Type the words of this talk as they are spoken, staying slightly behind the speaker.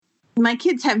my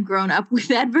kids have grown up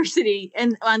with adversity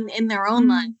in their own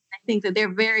lives. I think that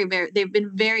they've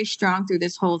been very strong through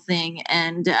this whole thing.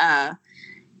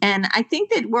 And I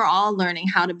think that we're all learning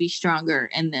how to be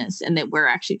stronger in this, and that we're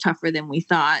actually tougher than we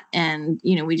thought. And,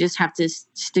 we just have to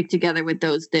stick together with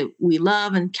those that we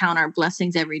love and count our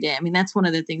blessings every day. I mean, that's one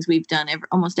of the things we've done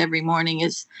almost every morning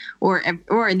or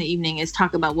in the evening is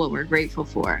talk about what we're grateful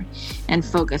for and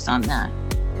focus on that.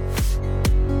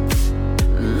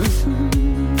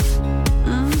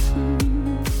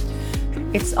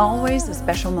 It's always a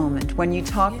special moment when you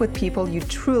talk with people you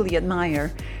truly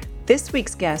admire. This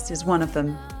week's guest is one of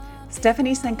them.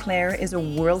 Stephanie Sinclair is a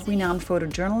world-renowned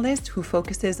photojournalist who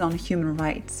focuses on human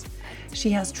rights. She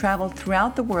has traveled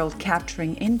throughout the world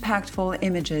capturing impactful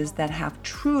images that have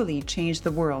truly changed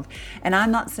the world. And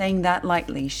I'm not saying that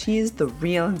lightly. She is the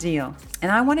real deal. And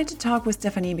I wanted to talk with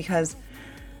Stephanie because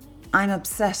I'm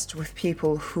obsessed with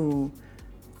people who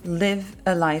live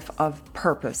a life of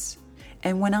purpose.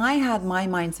 And when I had my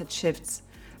mindset shifts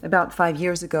about 5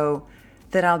 years ago,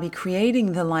 that I'll be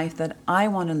creating the life that I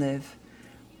want to live,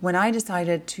 when I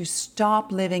decided to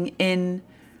stop living in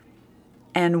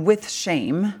and with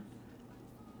shame,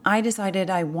 I decided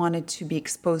I wanted to be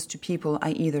exposed to people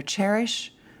I either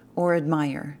cherish or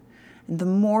admire. And the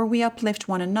more we uplift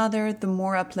one another, the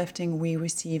more uplifting we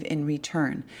receive in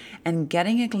return. And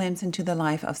getting a glimpse into the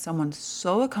life of someone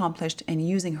so accomplished and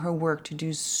using her work to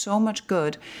do so much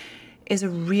good is a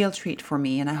real treat for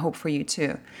me, and I hope for you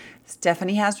too.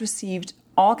 Stephanie has received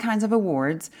all kinds of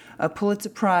awards, a Pulitzer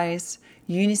Prize,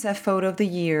 UNICEF Photo of the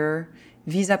Year,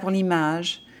 Visa pour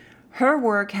l'Image. Her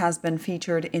work has been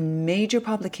featured in major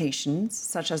publications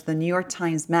such as the New York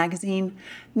Times Magazine,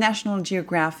 National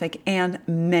Geographic, and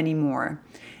many more.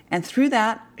 And through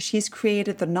that, she's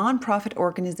created the nonprofit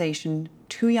organization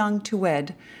Too Young to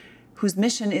Wed, whose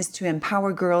mission is to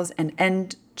empower girls and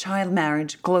end child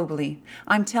marriage globally.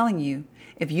 I'm telling you,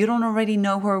 if you don't already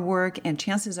know her work, and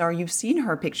chances are you've seen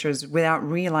her pictures without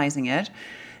realizing it,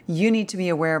 you need to be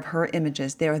aware of her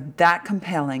images. They are that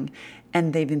compelling,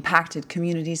 and they've impacted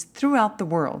communities throughout the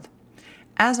world.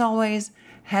 As always,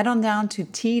 head on down to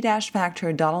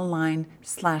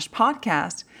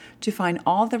t-factor.online/podcast to find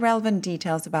all the relevant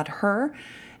details about her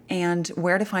and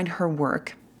where to find her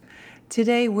work.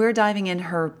 Today, we're diving in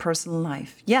her personal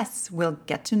life. Yes, we'll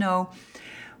get to know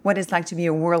what it's like to be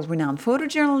a world-renowned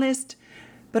photojournalist,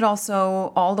 but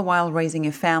also all the while raising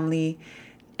a family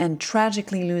and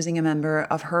tragically losing a member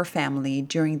of her family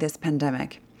during this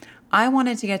pandemic. I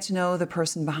wanted to get to know the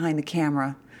person behind the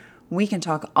camera. We can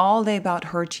talk all day about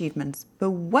her achievements, but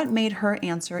what made her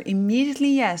answer immediately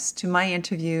yes to my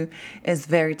interview is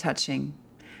very touching.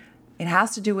 It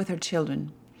has to do with her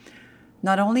children.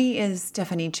 Not only is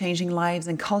Stephanie changing lives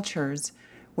and cultures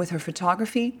with her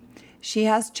photography, she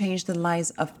has changed the lives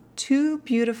of 2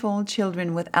 beautiful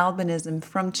children with albinism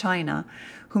from China,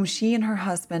 whom she and her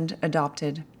husband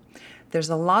adopted. There's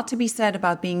a lot to be said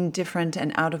about being different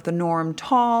and out of the norm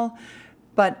tall,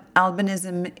 but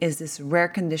albinism is this rare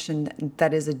condition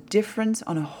that is a difference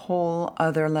on a whole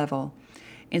other level.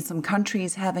 In some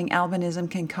countries, having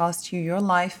albinism can cost you your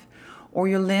life or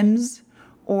your limbs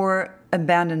or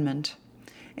abandonment.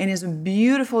 It is a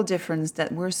beautiful difference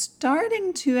that we're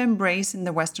starting to embrace in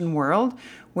the Western world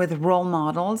with role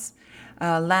models.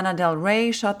 Lana Del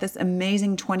Rey shot this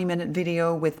amazing 20-minute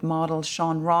video with model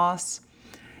Sean Ross.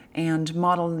 And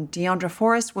model Deandra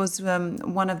Forrest was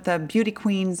one of the beauty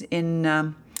queens in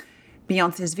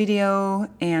Beyonce's video,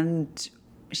 and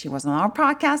she was on our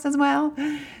podcast as well.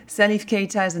 Salif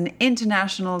Keita is an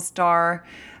international star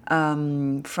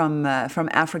from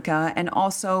Africa, and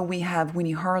also we have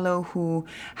Winnie Harlow,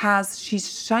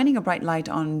 she's shining a bright light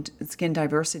on skin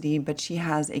diversity, but she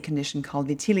has a condition called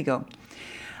vitiligo.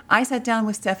 I sat down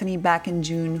with Stephanie back in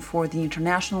June for the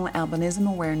International Albinism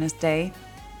Awareness Day,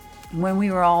 when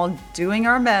we were all doing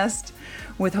our best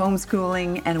with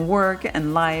homeschooling and work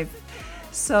and life.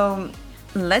 So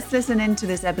let's listen into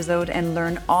this episode and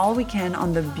learn all we can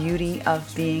on the beauty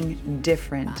of being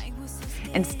different.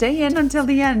 And stay in until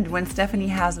the end when Stephanie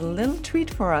has a little treat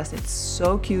for us. It's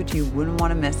so cute, you wouldn't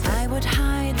want to miss it. I would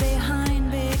hide behind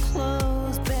big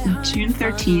clothes. June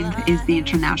 13th is the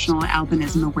International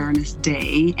Albinism Awareness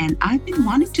Day, and I've been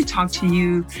wanting to talk to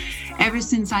you ever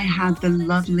since I had the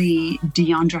lovely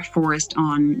Deandra Forrest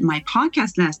on my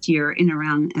podcast last year in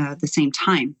around the same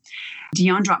time.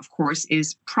 Deandra, of course,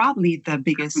 is probably the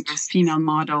biggest female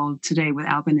model today with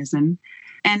albinism.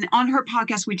 And on her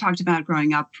podcast, we talked about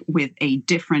growing up with a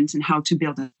difference and how to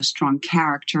build a strong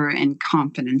character and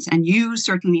confidence. And you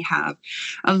certainly have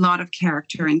a lot of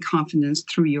character and confidence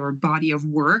through your body of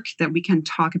work that we can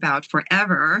talk about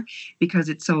forever because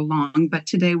it's so long. But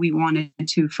today we wanted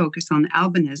to focus on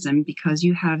albinism because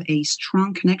you have a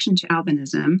strong connection to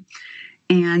albinism.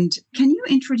 And can you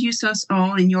introduce us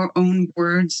all in your own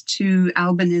words to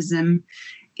albinism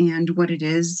and what it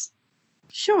is?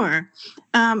 Sure.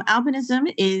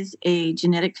 Albinism is a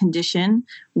genetic condition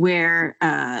where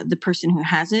the person who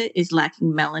has it is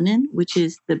lacking melanin, which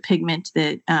is the pigment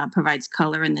that provides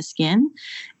color in the skin.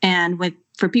 And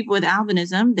for people with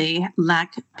albinism, they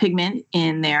lack pigment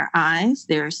in their eyes,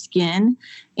 their skin,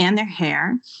 and their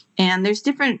hair. And there's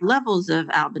different levels of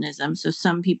albinism. So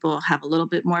some people have a little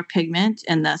bit more pigment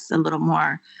and thus a little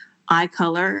more eye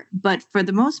color. But for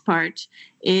the most part,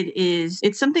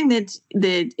 it's something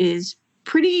that is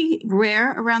pretty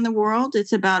rare around the world.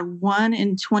 It's about 1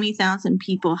 in 20,000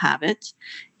 people have it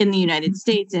in the United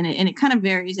States, and it kind of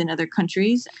varies in other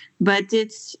countries. But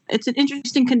it's an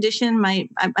interesting condition. I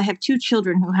have 2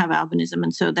 children who have albinism,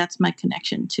 and so that's my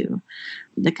connection to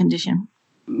the condition.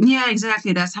 Yeah,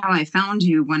 exactly. That's how I found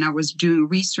you when I was doing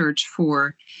research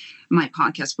for my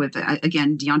podcast with,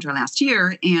 again, Deandra last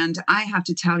year. And I have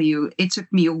to tell you, it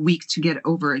took me a week to get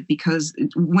over it because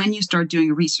when you start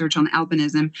doing research on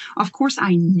albinism, of course,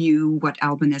 I knew what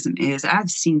albinism is. I've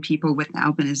seen people with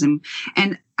albinism.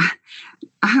 And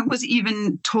I was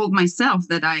even told myself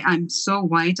that I'm so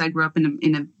white. I grew up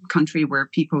in a country where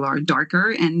people are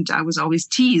darker, and I was always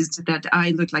teased that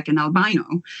I looked like an albino,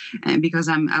 and because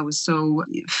I was so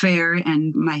fair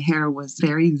and my hair was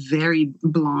very, very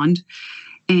blonde.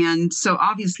 And so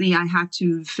obviously I had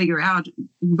to figure out,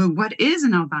 but what is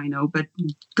an albino? But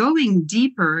going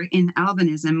deeper in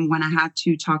albinism, when I had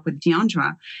to talk with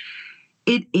Deandra,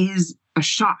 it is a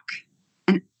shock.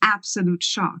 An absolute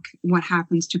shock what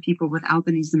happens to people with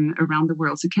albinism around the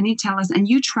world. So can you tell us, and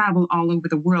you travel all over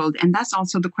the world, and that's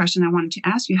also the question I wanted to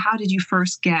ask you, how did you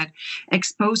first get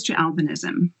exposed to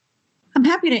albinism? I'm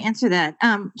happy to answer that.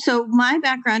 So my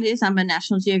background is I'm a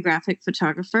National Geographic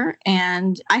photographer,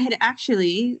 and I had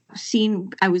actually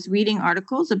I was reading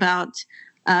articles about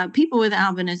people with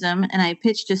albinism, and I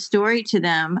pitched a story to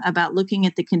them about looking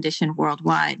at the condition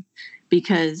worldwide.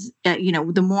 Because,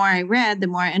 the more I read, the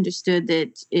more I understood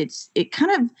that it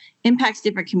kind of impacts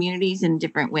different communities in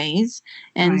different ways.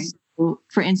 And right. So,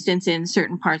 for instance, in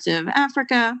certain parts of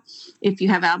Africa, if you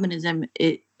have albinism,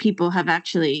 people have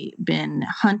actually been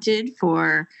hunted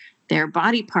for their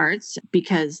body parts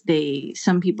because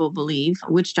some people believe,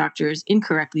 witch doctors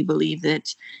incorrectly believe,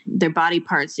 that their body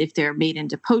parts, if they're made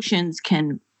into potions,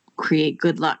 can create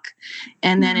good luck.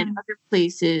 And then in other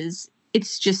places,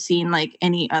 it's just seen like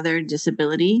any other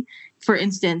disability. For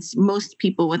instance, most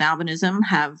people with albinism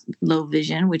have low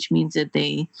vision, which means that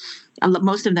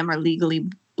most of them are legally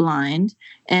blind.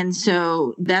 And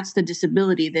so that's the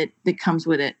disability that comes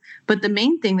with it. But the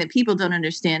main thing that people don't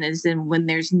understand is that when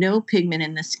there's no pigment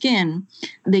in the skin,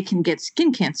 they can get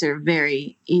skin cancer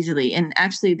very easily. And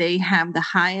actually, they have the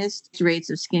highest rates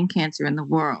of skin cancer in the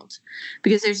world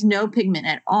because there's no pigment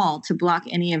at all to block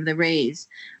any of the rays,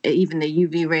 even the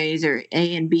UV rays or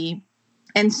A and B.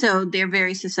 And so they're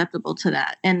very susceptible to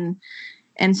that.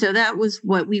 And so that was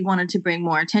what we wanted to bring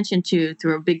more attention to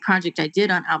through a big project I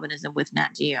did on albinism with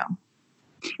Nat Geo.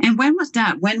 And when was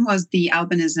that? When was the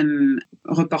albinism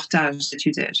reportage that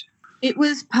you did? It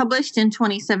was published in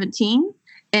 2017.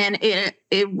 And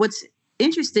what's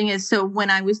interesting is, so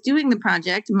when I was doing the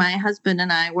project, my husband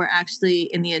and I were actually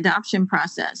in the adoption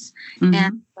process. Mm-hmm.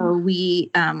 And so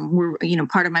we were,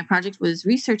 part of my project was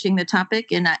researching the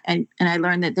topic. And I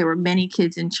learned that there were many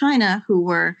kids in China who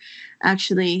were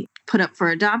actually put up for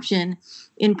adoption,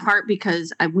 in part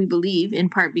because we believe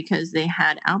they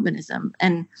had albinism.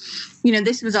 And,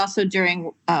 this was also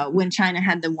during when China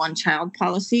had the one-child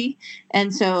policy.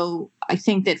 And so I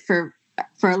think that for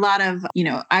a lot of,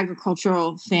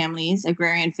 agricultural families,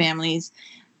 agrarian families,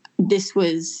 this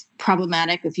was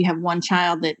problematic. If you have one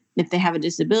child that if they have a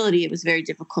disability, it was very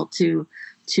difficult to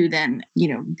then,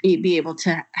 be able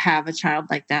to have a child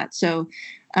like that. So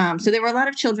there were a lot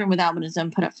of children with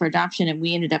albinism put up for adoption, and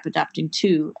we ended up adopting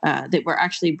 2 that were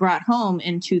actually brought home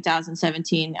in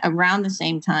 2017 around the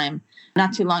same time,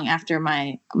 not too long after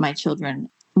my children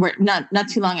were not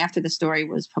too long after the story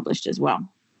was published as well.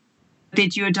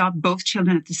 Did you adopt both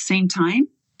children at the same time?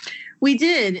 We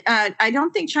did. I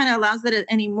don't think China allows that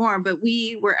anymore, but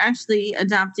we were actually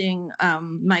adopting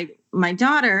my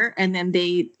daughter, and then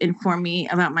they informed me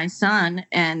about my son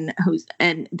and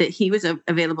that he was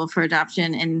available for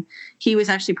adoption, and he was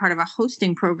actually part of a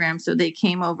hosting program. So they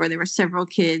came over. There were several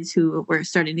kids who were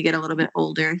starting to get a little bit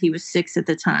older. He was 6 at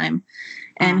the time,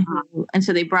 and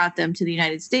so they brought them to the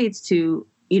United States to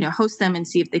host them and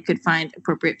see if they could find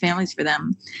appropriate families for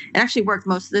them. It actually worked.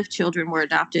 Most of the children were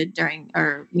adopted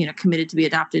committed to be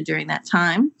adopted during that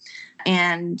time.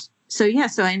 And so, we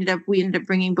ended up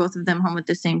bringing both of them home at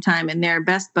the same time, and they're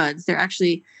best buds. They're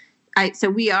actually, so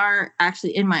we are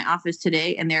actually in my office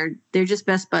today, and they're just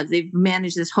best buds. They've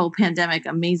managed this whole pandemic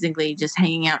amazingly, just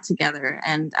hanging out together.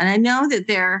 And I know that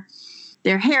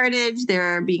their heritage,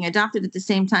 they're being adopted at the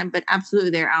same time, but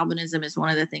absolutely their albinism is one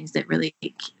of the things that really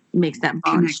makes that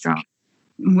bond strong.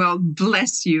 Well,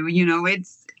 bless you.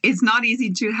 It's not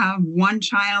easy to have one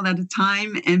child at a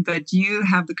time, but you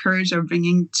have the courage of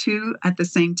bringing 2 at the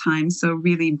same time. So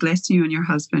really bless you and your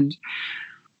husband.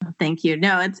 Thank you.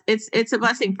 No, it's a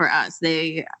blessing for us.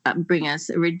 They bring us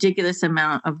a ridiculous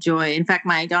amount of joy. In fact,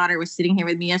 my daughter was sitting here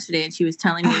with me yesterday, and she was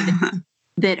telling me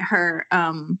that her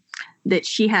that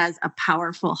she has a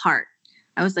powerful heart.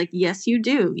 I was like, yes, you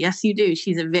do. Yes, you do.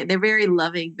 They're very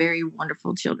loving, very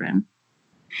wonderful children.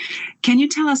 Can you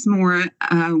tell us more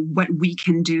what we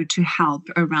can do to help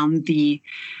around the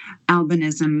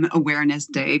Albinism Awareness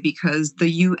Day? Because the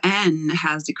UN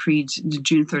has decreed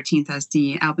June 13th as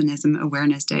the Albinism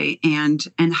Awareness Day. And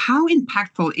how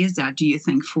impactful is that, do you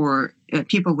think, for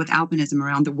people with albinism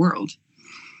around the world?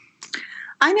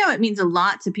 I know it means a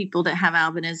lot to people that have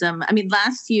albinism. I mean,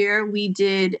 last year we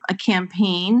did a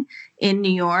campaign in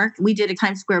New York. We did a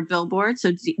Times Square billboard.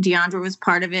 So Deandra was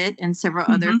part of it, and several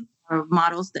other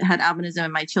models that had albinism,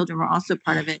 and my children were also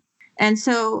part of it. And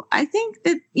so I think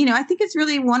that, I think it's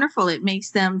really wonderful. It makes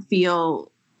them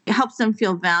it helps them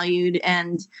feel valued,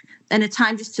 and a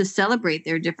time just to celebrate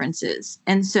their differences.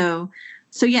 And so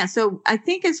I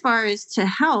think as far as to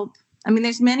help, I mean,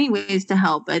 there's many ways to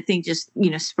help. I think just,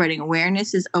 spreading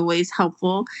awareness is always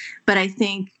helpful. But I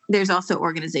think there's also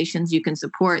organizations you can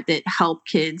support that help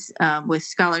kids with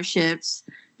scholarships,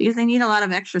 because they need a lot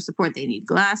of extra support. They need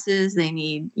glasses. They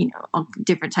need, all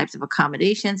different types of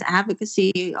accommodations,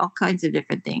 advocacy, all kinds of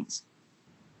different things.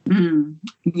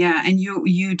 Yeah, and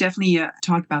you definitely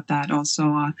talk about that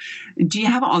also. Do you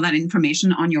have all that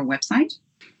information on your website?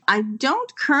 I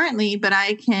don't currently, but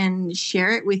I can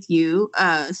share it with you.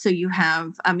 So you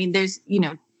have, there's,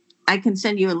 I can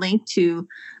send you a link to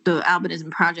the albinism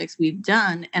projects we've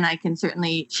done, and I can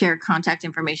certainly share contact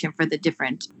information for the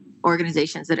different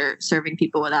organizations that are serving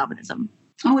people with albinism.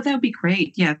 Oh, that would be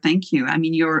great. Yeah, thank you. I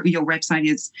mean, your website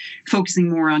is focusing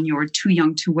more on your Too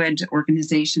Young to Wed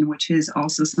organization, which is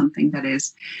also something that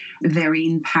is very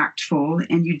impactful.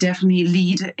 And you definitely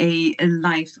lead a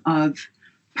life of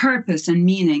purpose and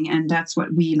meaning. And that's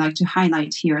what we like to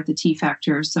highlight here at the T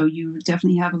Factor. So you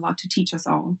definitely have a lot to teach us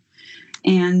all.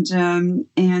 And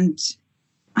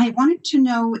I wanted to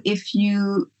know if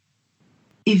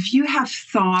you have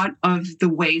thought of the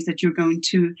ways that you're going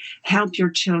to help your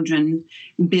children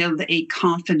build a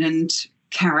confident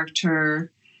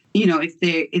character,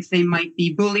 if they might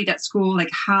be bullied at school,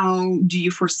 like how do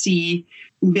you foresee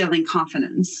building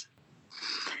confidence?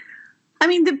 I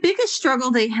mean, the biggest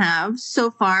struggle they have so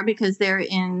far, because they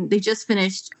just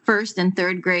finished 1st and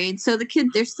 3rd grade. So the kids,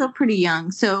 they're still pretty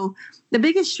young. So the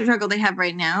biggest struggle they have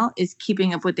right now is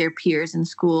keeping up with their peers in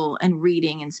school and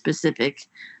reading in specific,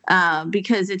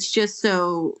 because it's just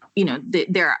so,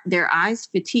 their eyes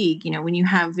fatigue. When you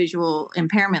have visual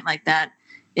impairment like that,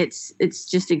 it's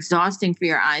just exhausting for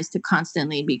your eyes to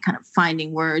constantly be kind of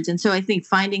finding words. And so I think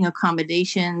finding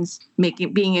accommodations,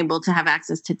 being able to have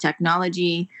access to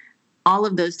technology, all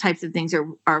of those types of things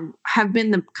have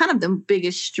been the kind of the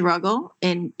biggest struggle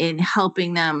in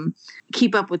helping them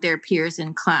keep up with their peers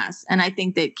in class. And I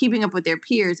think that keeping up with their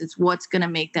peers is what's going to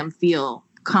make them feel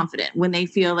confident when they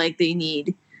feel like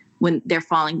when they're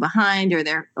falling behind or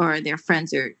their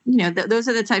friends are, those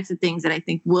are the types of things that I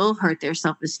think will hurt their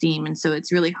self-esteem. And so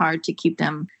it's really hard to keep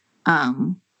them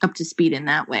up to speed in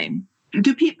that way.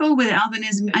 Do people with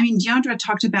albinism, Deandra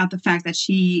talked about the fact that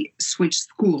she switched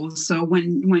schools. So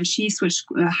when she switched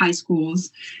high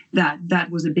schools, that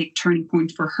was a big turning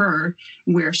point for her,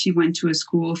 where she went to a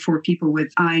school for people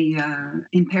with eye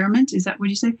impairment. Is that what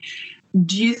you say?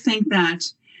 Do you think that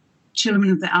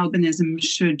children with albinism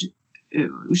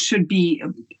should be,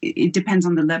 it depends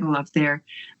on the level of their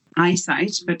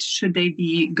eyesight, but should they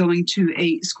be going to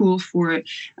a school for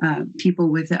people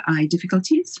with eye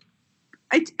difficulties?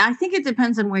 I think it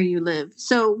depends on where you live.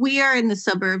 So we are in the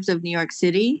suburbs of New York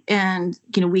City, and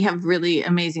we have really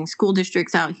amazing school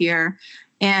districts out here,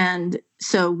 and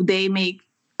so they make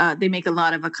a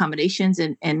lot of accommodations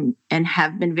and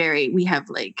have been we have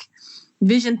like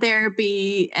vision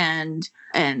therapy and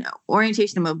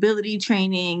orientation and mobility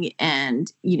training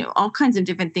and all kinds of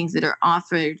different things that are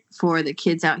offered for the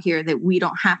kids out here that we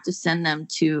don't have to send them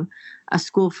to a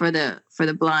school for the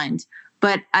blind.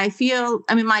 But I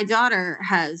mean, my daughter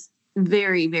has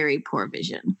very, very poor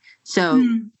vision. So,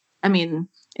 I mean,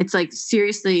 it's like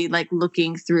seriously like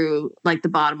looking through like the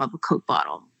bottom of a Coke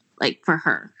bottle, like for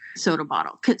her soda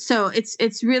bottle. So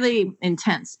it's really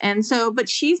intense. And so, but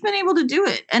she's been able to do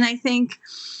it. And I think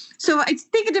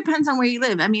it depends on where you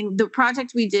live. I mean, the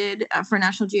project we did for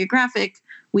National Geographic,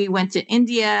 we went to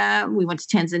India, we went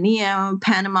to Tanzania,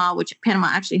 Panama, which Panama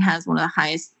actually has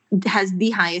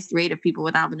the highest rate of people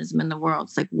with albinism in the world.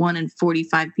 It's like 1 in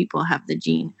 45 people have the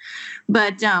gene.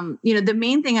 But, the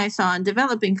main thing I saw in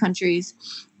developing countries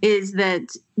is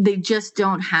that they just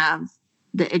don't have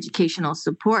the educational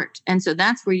support. And so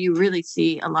that's where you really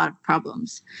see a lot of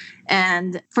problems.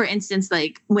 And for instance,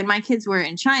 like when my kids were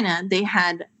in China, they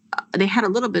had a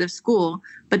little bit of school,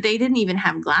 but they didn't even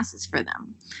have glasses for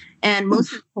them. And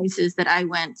most of the places that I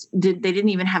went, they didn't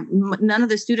even have, none of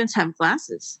the students have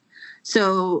glasses.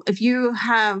 So if you're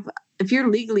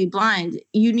legally blind,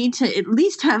 you need to at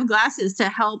least have glasses to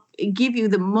help give you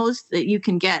the most that you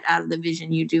can get out of the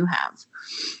vision you do have.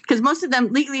 Because most of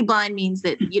them, legally blind means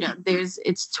that,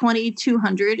 it's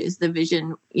 2,200 is the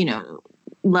vision,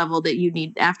 level that you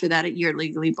need. After that, you're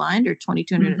legally blind, or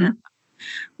 2,200. Mm-hmm.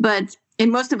 But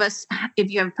in most of us, if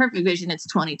you have perfect vision, it's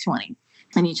 20/20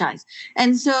 in each eyes.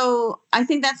 And so I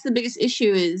think that's the biggest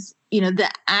issue is,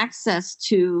 the access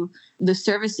to the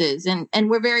services. And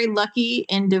we're very lucky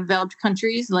in developed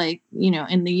countries like,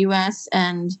 in the US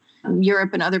and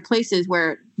Europe and other places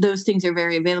where those things are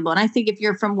very available. And I think if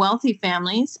you're from wealthy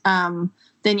families,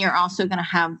 then you're also going to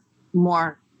have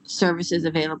more services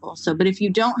available. So, but if you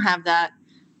don't have that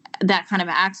kind of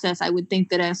access, I would think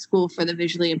that a school for the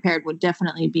visually impaired would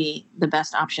definitely be the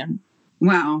best option.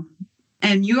 Wow.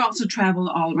 And you also travel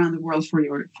all around the world for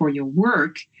your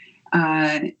work.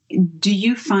 Do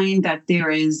you find that there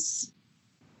is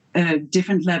a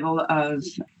different level of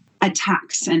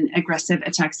attacks and aggressive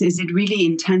attacks? Is it really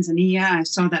in Tanzania?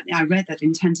 I read that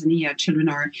in Tanzania, children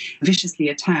are viciously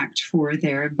attacked for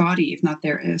their body, if not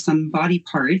their some body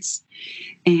parts.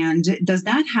 And does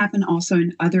that happen also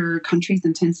in other countries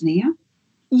than Tanzania?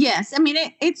 Yes, I mean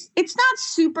it's not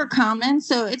super common,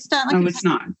 so it's not like it's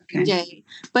not okay. Day.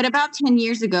 But about 10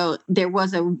 years ago, there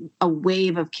was a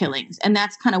wave of killings, and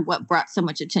that's kind of what brought so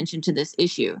much attention to this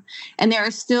issue. And there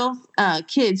are still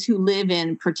kids who live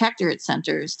in protectorate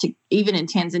centers, even in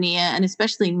Tanzania, and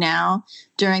especially now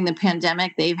during the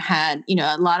pandemic, they've had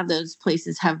a lot of those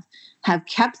places have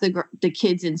kept the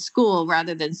kids in school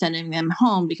rather than sending them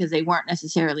home because they weren't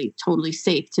necessarily totally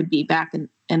safe to be back in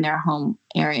their home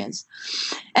areas.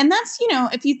 And that's,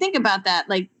 if you think about that,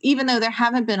 like, even though there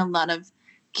haven't been a lot of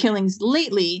killings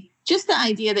lately, just the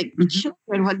idea that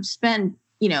children would spend,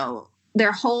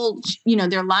 their whole,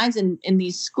 their lives in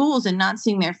these schools and not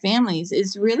seeing their families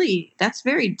that's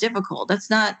very difficult. It's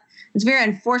very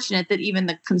unfortunate that even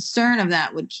the concern of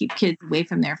that would keep kids away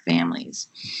from their families.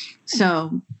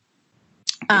 So,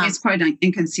 it's quite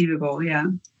inconceivable, yeah.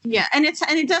 Yeah, and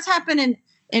it does happen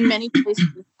in many places,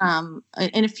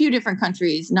 in a few different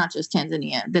countries, not just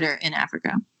Tanzania, that are in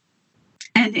Africa.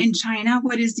 And in China,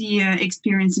 what is the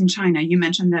experience in China? You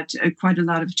mentioned that quite a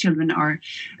lot of children are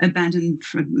abandoned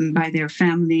by their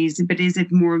families, but is it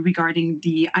more regarding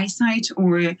the eyesight,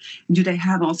 or do they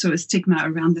have also a stigma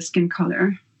around the skin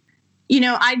color?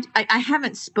 I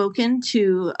haven't spoken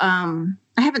to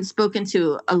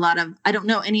a lot of, I don't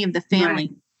know any of the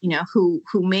family, right, who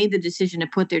made the decision to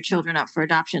put their children up for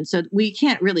adoption. So we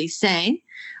can't really say.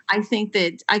 I think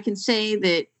that I can say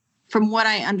that from what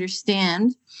I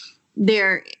understand,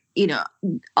 there,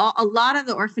 a lot of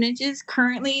the orphanages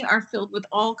currently are filled with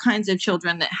all kinds of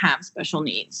children that have special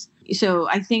needs. So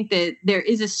I think that there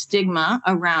is a stigma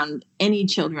around any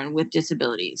children with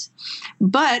disabilities.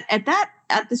 But at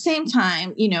the same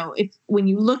time, when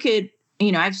you look at,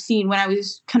 I've seen when I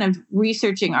was kind of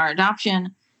researching our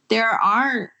adoption, there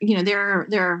are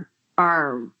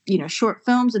short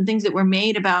films and things that were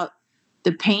made about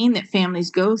the pain that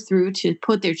families go through to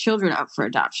put their children up for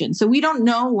adoption. So we don't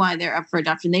know why they're up for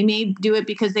adoption. They may do it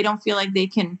because they don't feel like they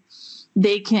can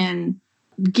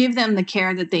give them the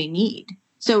care that they need.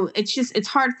 So it's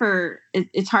hard for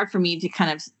me to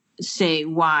kind of say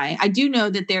why. I do know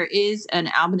that there is an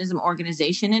albinism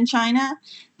organization in China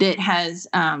that has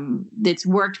that's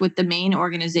worked with the main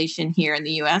organization here in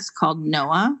the U.S. called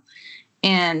NOAA,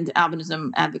 and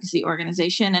Albinism Advocacy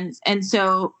Organization, and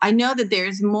so I know that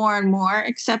there's more and more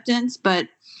acceptance, but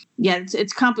yeah,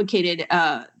 it's complicated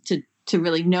to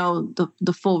really know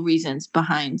the full reasons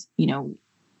behind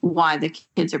why the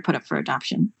kids are put up for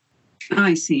adoption.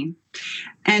 I see.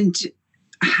 And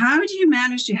how do you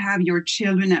manage to have your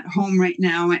children at home right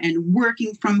now and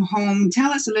working from home?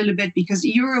 Tell us a little bit, because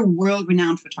you're a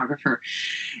world-renowned photographer.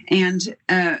 And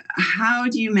how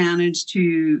do you manage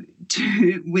to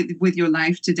with your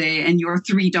life today and your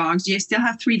 3 dogs? Do you still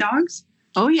have 3 dogs?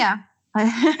 Oh, yeah.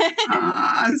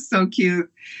 So cute.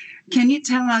 Can you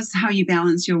tell us how you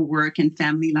balance your work and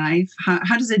family life?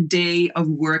 How does a day of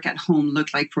work at home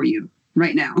look like for you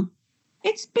right now?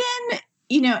 It's been,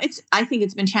 I think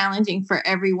it's been challenging for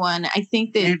everyone. I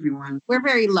think that we're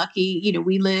very lucky.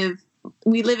 We live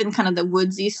in kind of the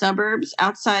woodsy suburbs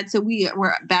outside. So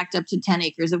we're backed up to 10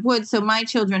 acres of woods. So my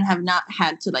children have not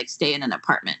had to stay in an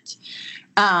apartment.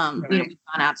 Right. We've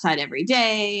gone outside every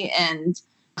day. And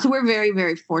so we're very,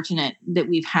 very fortunate that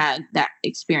we've had that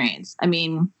experience. I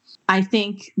mean, I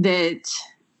think that,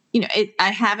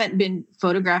 I haven't been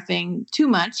photographing too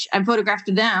much. I've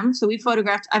photographed them. So I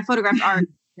photographed our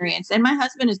experience. And my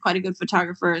husband is quite a good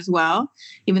photographer as well,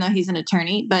 even though he's an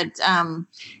attorney. But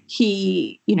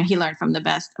he learned from the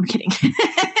best. I'm kidding.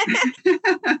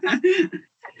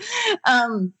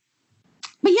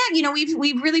 But yeah,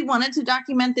 we've really wanted to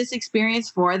document this experience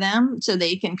for them so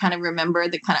they can kind of remember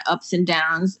the kind of ups and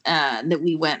downs that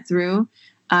we went through.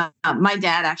 My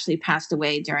dad actually passed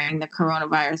away during the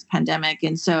coronavirus pandemic.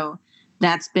 And so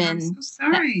that's been... I'm so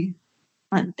sorry.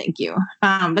 Thank you.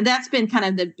 But that's been kind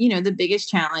of the biggest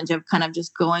challenge of kind of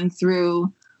just going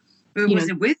through... Was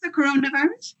it with the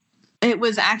coronavirus? It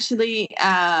was actually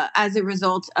as a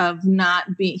result of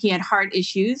he had heart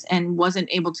issues and wasn't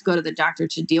able to go to the doctor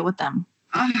to deal with them.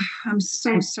 Oh, I'm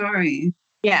so sorry.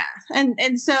 Yeah.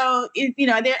 And so,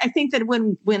 I think that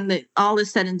when all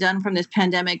is said and done from this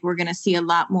pandemic, we're going to see a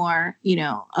lot more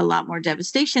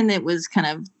devastation that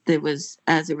was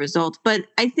as a result. But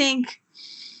I think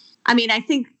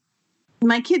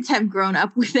my kids have grown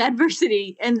up with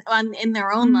adversity in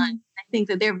their own lives. I think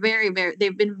that they're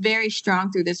they've been very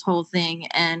strong through this whole thing.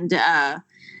 And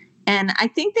I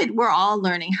think that we're all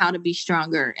learning how to be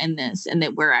stronger in this, and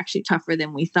that we're actually tougher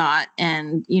than we thought.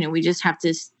 And, we just have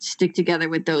to stick together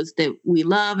with those that we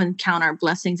love and count our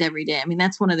blessings every day. I mean,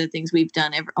 that's one of the things we've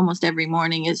done almost every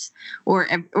morning or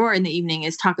in the evening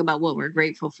is talk about what we're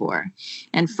grateful for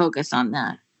and focus on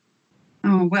that.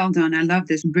 Oh, well done. I love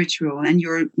this ritual. And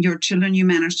your children, you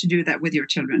managed to do that with your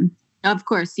children? Of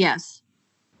course, yes.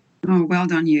 Oh, well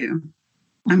done you.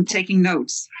 I'm taking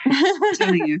notes, I'm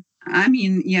telling you. I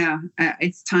mean,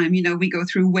 it's time. We go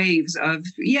through waves of,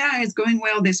 it's going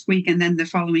well this week. And then the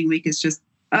following week is just,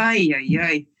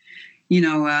 and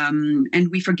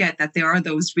we forget that there are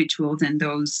those rituals and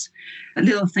those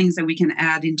little things that we can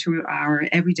add into our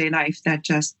everyday life that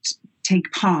just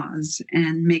take pause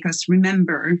and make us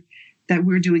remember that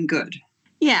we're doing good.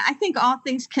 Yeah, I think all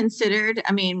things considered,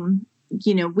 I mean,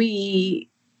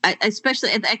 I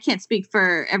can't speak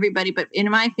for everybody, but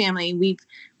in my family,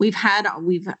 we've had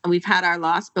our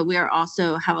loss, but we are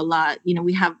also have a lot,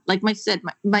 we have, like I said,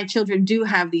 my children do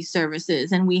have these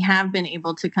services, and we have been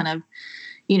able to kind of,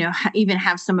 even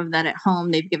have some of that at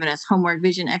home. They've given us homework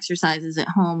vision exercises at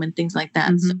home and things like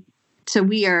that. Mm-hmm. So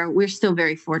we're still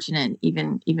very fortunate,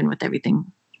 even with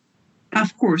everything.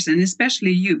 Of course, and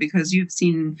especially you, because you've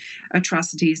seen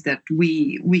atrocities that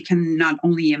we can not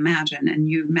only imagine, and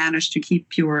you've managed to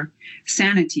keep your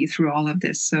sanity through all of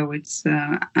this. So it's,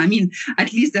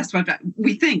 at least that's what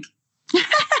we think.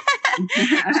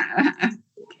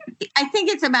 I think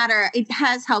it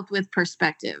has helped with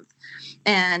perspective.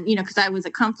 And, because I was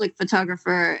a conflict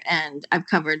photographer and I've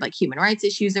covered human rights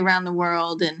issues around the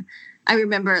world. And I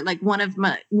remember one of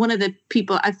the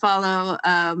people I follow,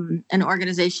 an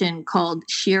organization called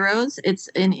Shiros. It's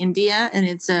in India, and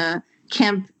it's a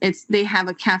camp. They have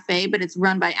a cafe, but it's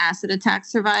run by acid attack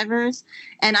survivors.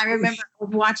 And I remember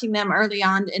watching them early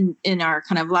on in our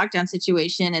kind of lockdown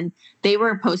situation, and they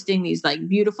were posting these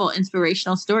beautiful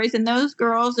inspirational stories. And those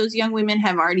young women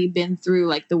have already been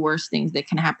through the worst things that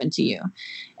can happen to you.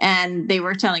 And they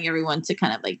were telling everyone to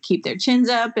kind of keep their chins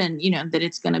up, and that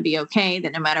it's going to be okay,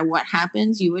 that no matter what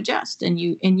happens, you adjust and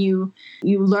you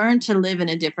learn to live in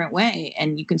a different way,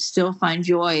 and you can still find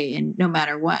joy in no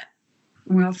matter what.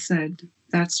 Well said.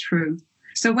 That's true.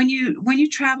 So when you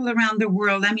travel around the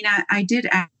world, I did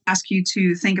ask you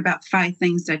to think about 5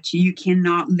 things that you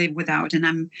cannot live without.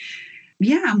 And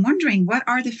yeah, I'm wondering, what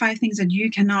are the 5 things that you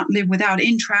cannot live without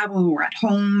in travel or at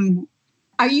home?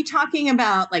 Are you talking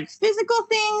about like physical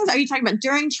things? Are you talking about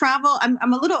during travel?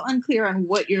 I'm a little unclear on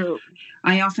what you're.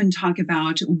 I often talk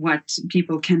about what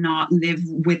people cannot live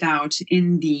without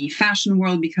in the fashion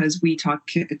world, because we talk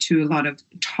to a lot of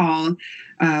tall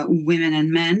women and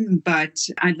men. But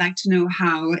I'd like to know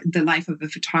how the life of a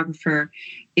photographer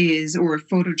is, or a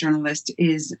photojournalist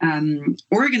is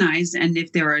organized, and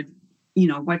if there are,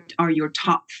 what are your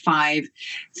top 5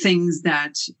 things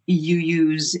that you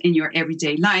use in your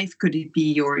everyday life? Could it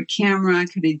be your camera?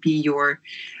 Could it be your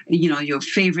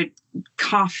favorite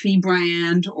coffee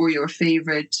brand, or your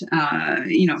favorite,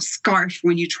 scarf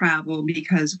when you travel?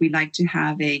 Because we like to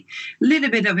have a little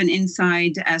bit of an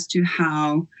insight as to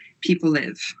how people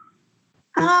live.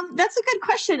 That's a good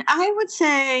question. I would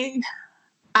say,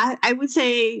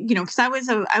 because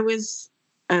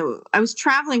I was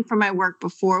traveling for my work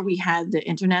before we had the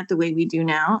internet the way we do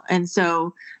now. And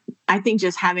so I think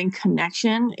just having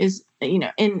connection is,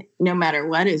 in no matter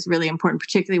what, is really important,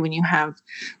 particularly when you have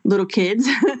little kids.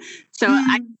 So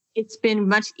it's been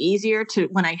much easier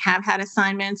when I have had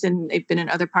assignments and they've been in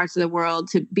other parts of the world,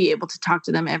 to be able to talk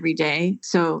to them every day.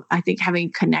 So I think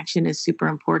having connection is super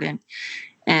important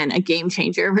and a game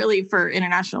changer really for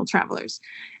international travelers.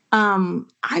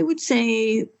 I would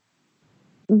say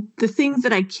the things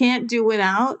that I can't do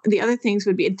without, the other things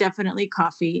would be definitely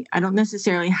coffee. I don't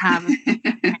necessarily have,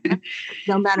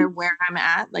 no matter where I'm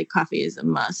at, like coffee is a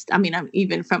must. I mean, I'm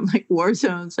even from like war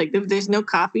zones, like if there's no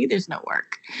coffee, there's no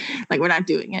work. Like we're not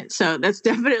doing it. So that's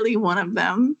definitely one of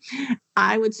them.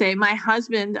 I would say my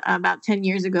husband about 10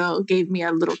 years ago gave me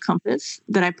a little compass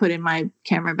that I put in my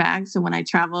camera bag. So when I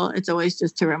travel, it's always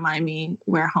just to remind me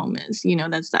where home is.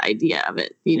 That's the idea of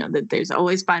it, that there's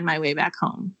always find my way back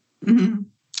home. Mm-hmm.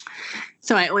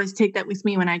 So I always take that with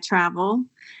me when I travel.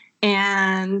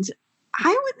 And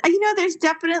I would, there's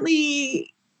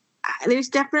definitely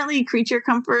creature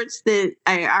comforts that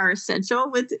are essential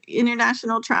with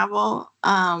international travel.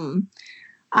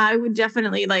 I would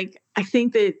definitely I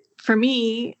think that for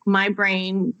me, my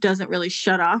brain doesn't really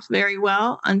shut off very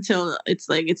well until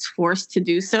it's forced to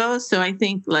do so. So I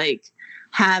think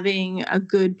having a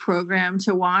good program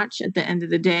to watch at the end of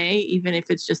the day, even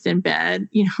if it's just in bed,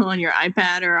 on your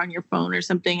iPad or on your phone or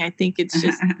something. I think it's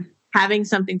just having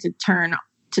something to turn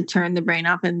the brain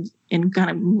off and kind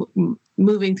of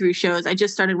moving through shows. I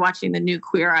just started watching the new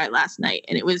Queer Eye last night,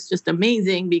 and it was just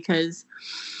amazing because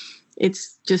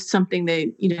it's just something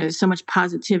that, there's so much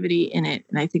positivity in it.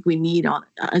 And I think we need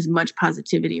as much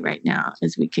positivity right now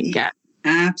as we can get.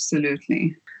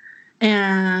 Absolutely.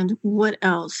 And what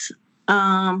else?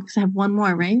 Because I have one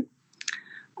more, right?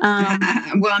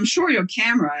 Well, I'm sure your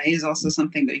camera is also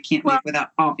something that you can't live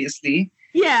without, obviously.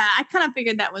 Yeah, I kind of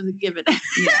figured that was a given.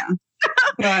 Yeah.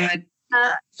 But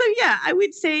so yeah, I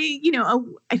would say,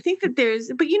 I think that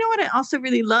but what I also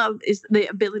really love is the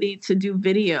ability to do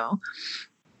video.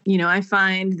 I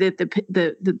find that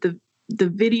the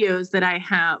videos that I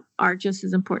have are just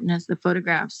as important as the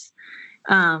photographs.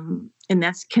 And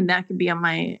that can be on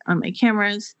my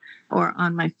cameras or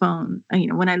on my phone.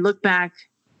 When I look back,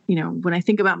 when I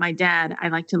think about my dad, I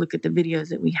like to look at the videos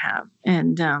that we have.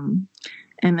 And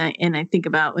I think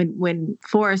about when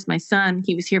Forrest, my son,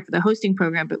 he was here for the hosting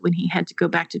program, but when he had to go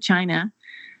back to China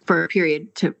for a period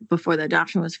before the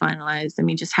adoption was finalized, I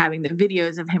mean, just having the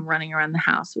videos of him running around the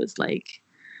house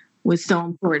was so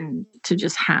important to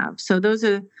just have. So those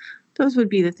would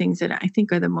be the things that I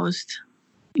think are the most,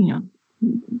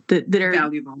 that are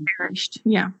valuable, cherished.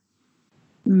 Yeah.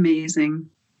 Amazing.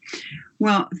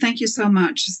 Well, thank you so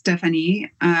much,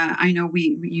 Stephanie. I know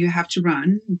you have to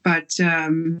run, but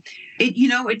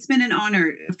it's been an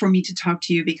honor for me to talk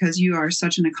to you because you are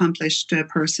such an accomplished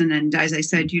person. And as I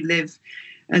said, you live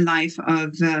a life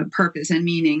of purpose and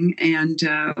meaning, and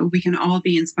we can all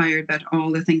be inspired by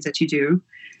all the things that you do.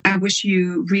 I wish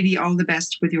you really all the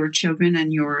best with your children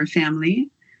and your family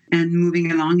and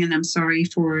moving along. And I'm sorry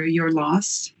for your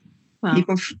loss. Well,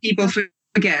 people forget,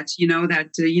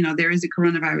 that, there is a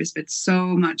coronavirus, but so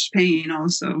much pain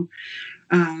also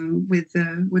with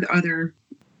other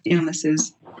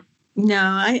illnesses. No,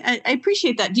 I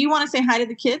appreciate that. Do you want to say hi to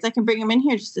the kids? I can bring them in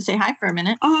here just to say hi for a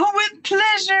minute. Oh, with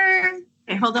pleasure.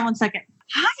 Okay, hold on one second.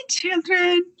 Hi,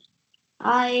 children.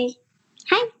 Hi.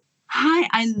 Hi. Hi,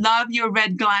 I love your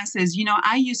red glasses.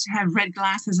 I used to have red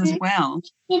glasses as well.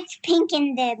 It's pink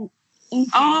in the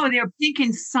inside. Oh, they're pink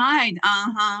inside.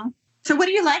 Uh-huh. So what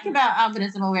do you like about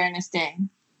Albinism Awareness Day?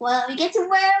 Well, we get to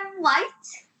wear white.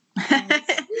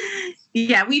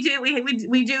 Yeah, we do.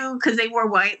 We do because they wore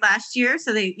white last year.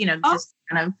 So they, just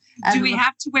kind of. Do we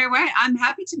have to wear white? I'm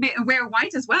happy to wear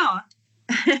white as well.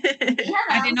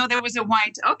 I didn't know there was a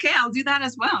white. Okay, I'll do that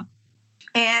as well.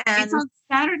 And It's on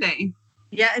Saturday.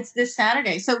 yeah, it's this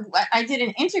Saturday. So I did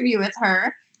an interview with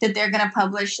her that they're going to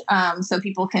publish so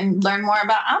people can learn more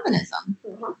about albinism.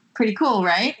 Mhm. Pretty cool,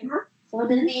 right? So we're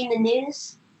going to be in the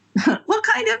news. Well,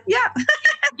 kind of, yeah.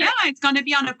 Yeah, it's going to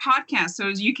be on a podcast, so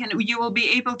you will be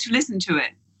able to listen to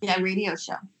it. Yeah, radio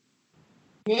show.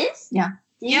 This? Yeah.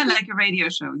 Yeah, like a radio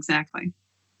show, exactly.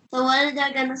 So what are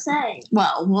they going to say?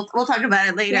 Well, we'll talk about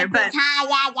it later, but yeah.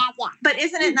 but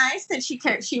isn't it nice that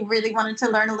she really wanted to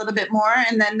learn a little bit more,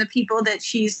 and then the people that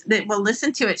will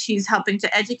listen to it, she's helping to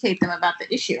educate them about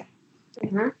the issue.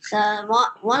 Mm-hmm. So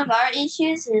one of our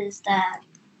issues is that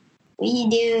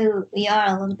we are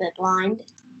a little bit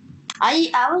blind.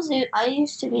 I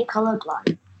used to be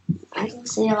colorblind. I can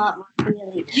see a lot more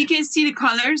clearly. You can see the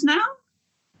colors now?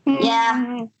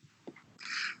 Yeah.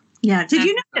 Yeah. Did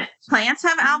you know that plants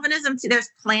have albinism too? There's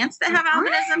plants that have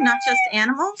albinism, not just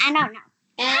animals. I don't know.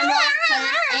 And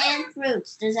and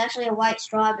fruits. There's actually a white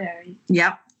strawberry.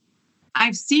 Yep.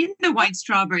 I've seen the white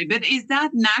strawberry, but is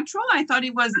that natural? I thought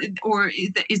it was, or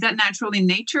is that natural in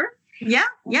nature? Yeah.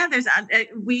 There's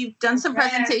we've done some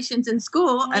presentations in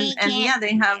school, and yeah,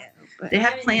 they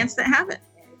have plants that have it,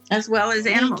 as well as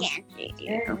animals.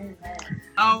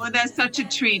 Oh, that's such a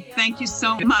treat. Thank you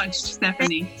so much,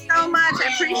 Stephanie. Thank you so much.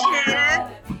 I appreciate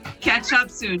it. Catch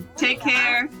up soon. Take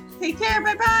care. Take care.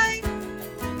 Bye bye.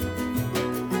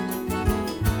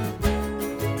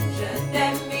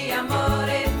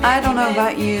 I don't know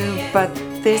about you, but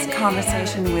this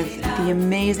conversation with the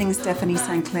amazing Stephanie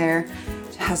Sinclair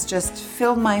has just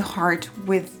filled my heart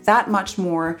with that much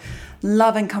more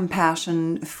love and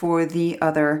compassion for the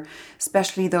other,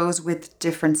 especially those with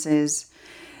differences.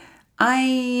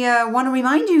 I want to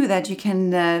remind you that you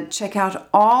can check out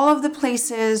all of the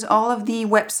places, all of the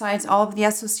websites, all of the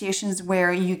associations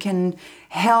where you can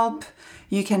help,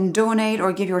 you can donate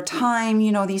or give your time.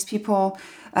 You know, these people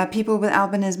with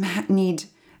albinism need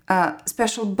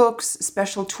special books,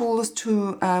 special tools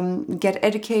to get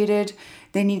educated.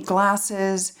 They need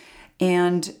glasses,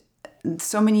 and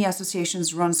so many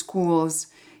associations run schools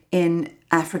in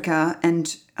Africa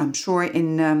and I'm sure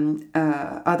in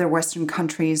other Western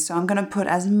countries. So I'm going to put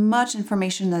as much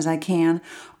information as I can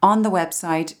on the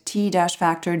website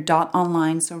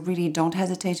t-factor.online. So really don't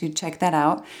hesitate to check that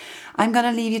out. I'm going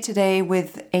to leave you today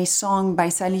with a song by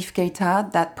Salif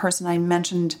Keita, that person I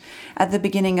mentioned at the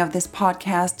beginning of this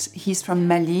podcast. He's from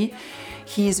Mali.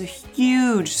 He is a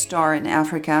huge star in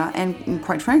Africa and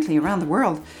quite frankly around the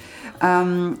world.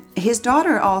 His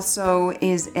daughter also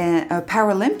is a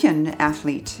Paralympian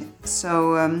athlete.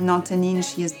 So Nantenine,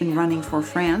 she has been running for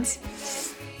France.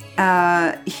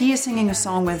 He is singing a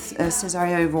song with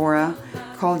Cesaria Evora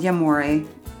called Yamore.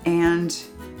 And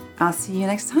I'll see you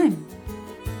next time.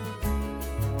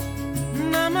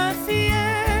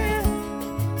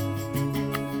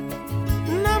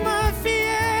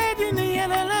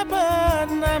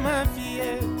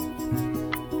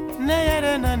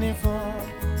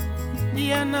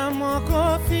 Diana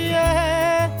moko fie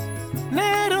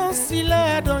Nero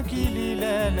sila donc il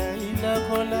a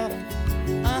kola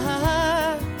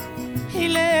Ah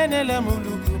il est ne la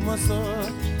muluku moso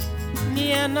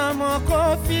Diana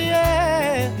moko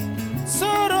fie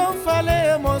Soro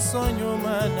fale moso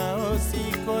nyuma na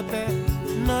osikote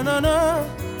No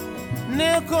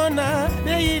Ne kona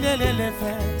ne ilele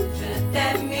fe Je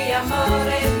t'aime mi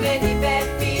amore vedi per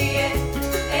fie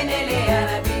E nelle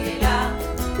arabi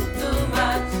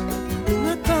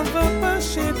Ne t'en va pas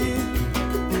chérie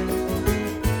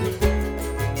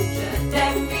Je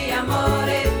t'aime mi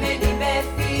amore me di per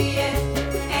fie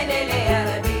E nelle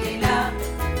arabi là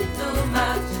too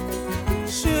much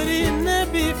Chérie ne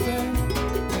bife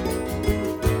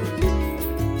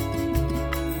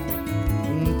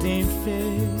tem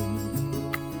fait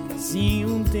Si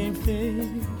tem fait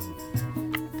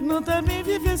Não tá bem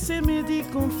viver sem medo e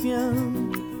confiança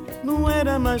Não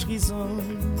era mais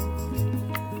risonho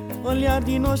Olhar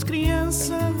de nós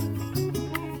criança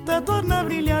Tá torna a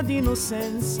brilhar de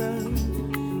inocência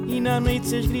E na noite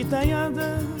se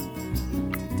esgritaiada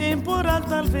Temporal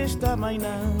talvez também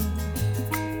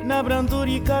não Na brandura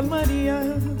e calmaria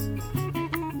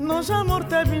Nós amor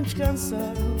tá bem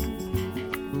descansado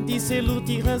De ser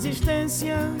luta e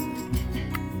resistência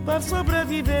Para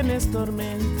sobreviver nessa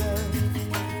tormenta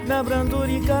Na brandura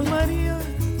e calmaria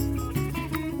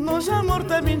Nós amor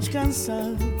tá bem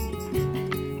descansado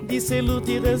De ser luta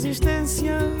e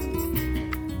resistência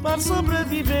Para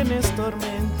sobreviver nessa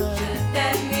tormenta Je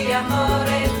t'aime mi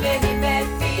amore vedi per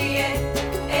fie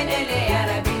E nelle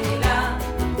arabi là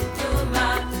too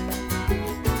much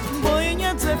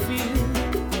Boinha desafio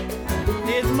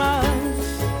É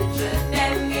demais Je t'aime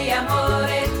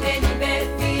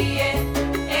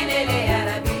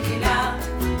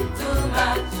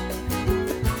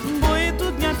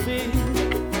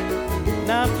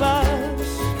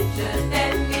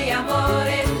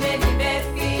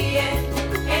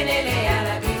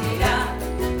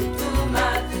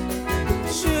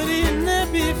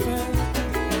bife.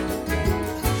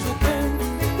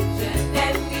 Je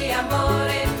t'aime, mi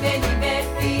amore, veni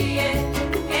befie,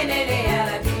 e nelle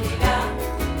arabila,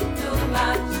 too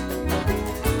much.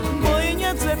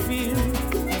 Moinha desafio,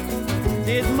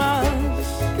 desde mar.